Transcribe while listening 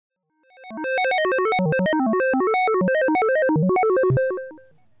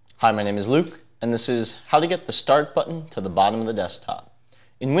Hi, my name is Luke, and this is how to get the Start button to the bottom of the desktop.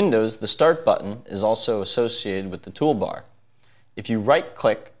 In Windows, the Start button is also associated with the toolbar. If you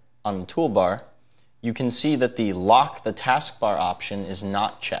right-click on the toolbar, you can see that the Lock the Taskbar option is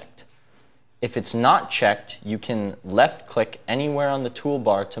not checked. If it's not checked, you can left-click anywhere on the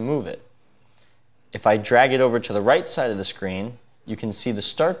toolbar to move it. If I drag it over to the right side of the screen, you can see the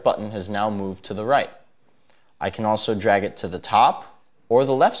Start button has now moved to the right. I can also drag it to the top or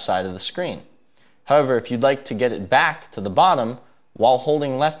the left side of the screen. However, if you'd like to get it back to the bottom, while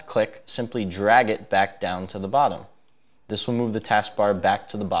holding left-click, simply drag it back down to the bottom. This will move the taskbar back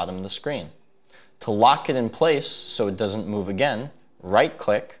to the bottom of the screen. To lock it in place so it doesn't move again,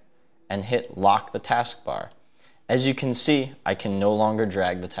 right-click and hit Lock the Taskbar. As you can see, I can no longer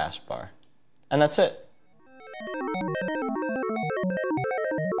drag the taskbar. And that's it.